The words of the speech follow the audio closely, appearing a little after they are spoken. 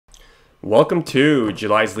Welcome to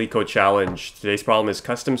July's Leetcode challenge. Today's problem is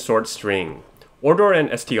custom sort string. Order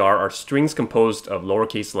and str are strings composed of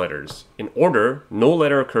lowercase letters. In order, no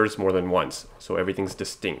letter occurs more than once, so everything's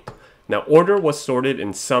distinct. Now, order was sorted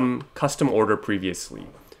in some custom order previously.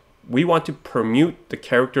 We want to permute the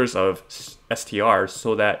characters of str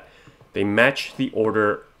so that they match the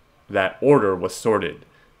order that order was sorted.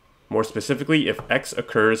 More specifically, if x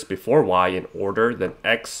occurs before y in order, then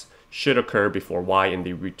x should occur before y in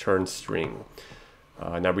the return string.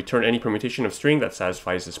 Now return any permutation of string that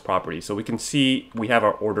satisfies this property. So we can see we have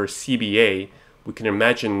our order CBA. We can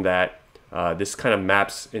imagine that this kind of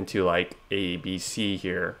maps into like A, B, C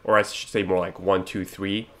here, or I should say more like 1, 2,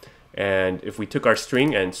 3. And if we took our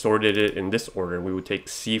string and sorted it in this order, we would take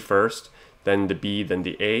C first, then the B, then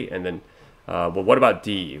the A, and then, well, what about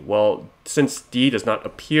D? Well, since D does not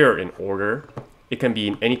appear in order, it can be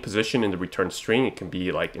in any position in the return string. It can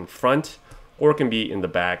be like in front, or it can be in the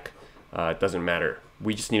back. It doesn't matter.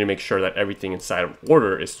 We just need to make sure that everything inside of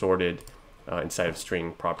order is sorted inside of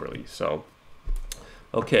string properly. So,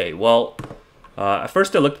 okay, well, at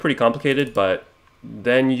first it looked pretty complicated, but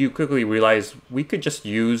then you quickly realize we could just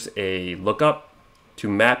use a lookup to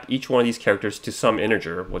map each one of these characters to some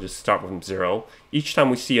integer. We'll just start from 0. Each time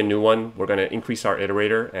we see a new one, we're going to increase our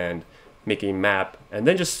iterator and make a map, and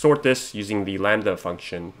then just sort this using the lambda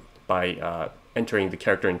function by entering the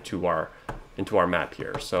character into our map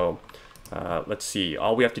here. So let's see.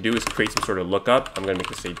 All we have to do is create some sort of lookup. I'm going to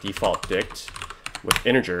make this a default dict with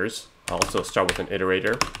integers. I'll also start with an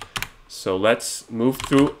iterator. So let's move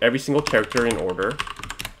through every single character in order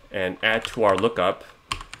and add to our lookup,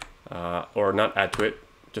 or not add to it,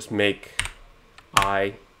 just make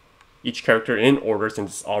each character in order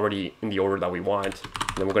since it's already in the order that we want.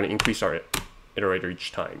 And then we're going to increase our iterator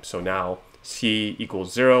each time. So now C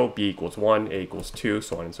equals 0, B equals 1, A equals 2,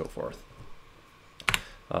 so on and so forth.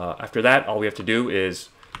 After that, all we have to do is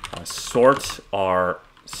sort our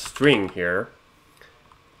string here.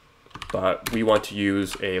 But we want to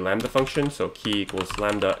use a lambda function, so key equals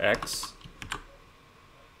lambda x.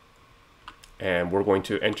 And we're going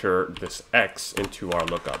to enter this x into our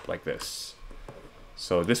lookup like this.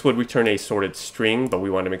 So this would return a sorted string, but we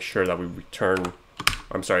want to make sure that we return,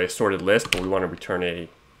 I'm sorry, a sorted list, but we want to return a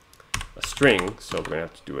string. So we're going to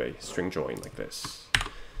have to do a string join like this.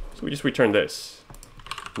 So we just return this.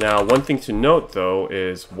 Now, one thing to note though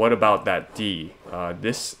is what about that D?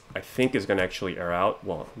 This I think is going to actually error out.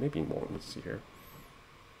 Well, maybe more. Let's see here.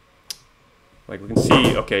 Like we can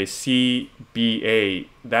see, okay, C, B, A,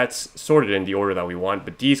 that's sorted in the order that we want,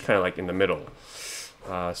 but D is kind of like in the middle.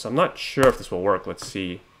 So I'm not sure if this will work. Let's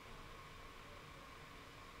see.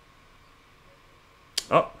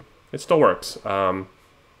 Oh, it still works.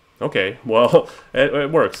 Okay, well,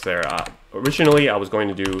 it works there. Originally, I was going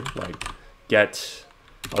to do like get.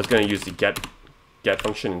 I was going to use the get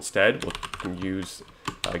function instead. We'll use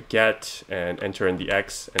get and enter in the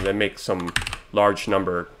x, and then make some large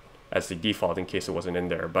number as the default in case it wasn't in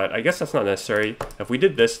there. But I guess that's not necessary. If we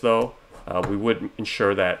did this though, we would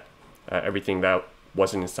ensure that everything that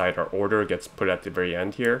wasn't inside our order gets put at the very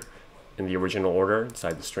end here in the original order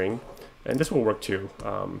inside the string, and this will work too.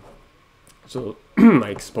 So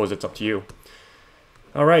I suppose it's up to you.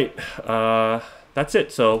 All right, that's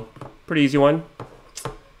it. So pretty easy one.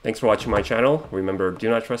 Thanks for watching my channel. Remember, do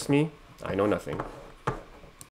not trust me. I know nothing.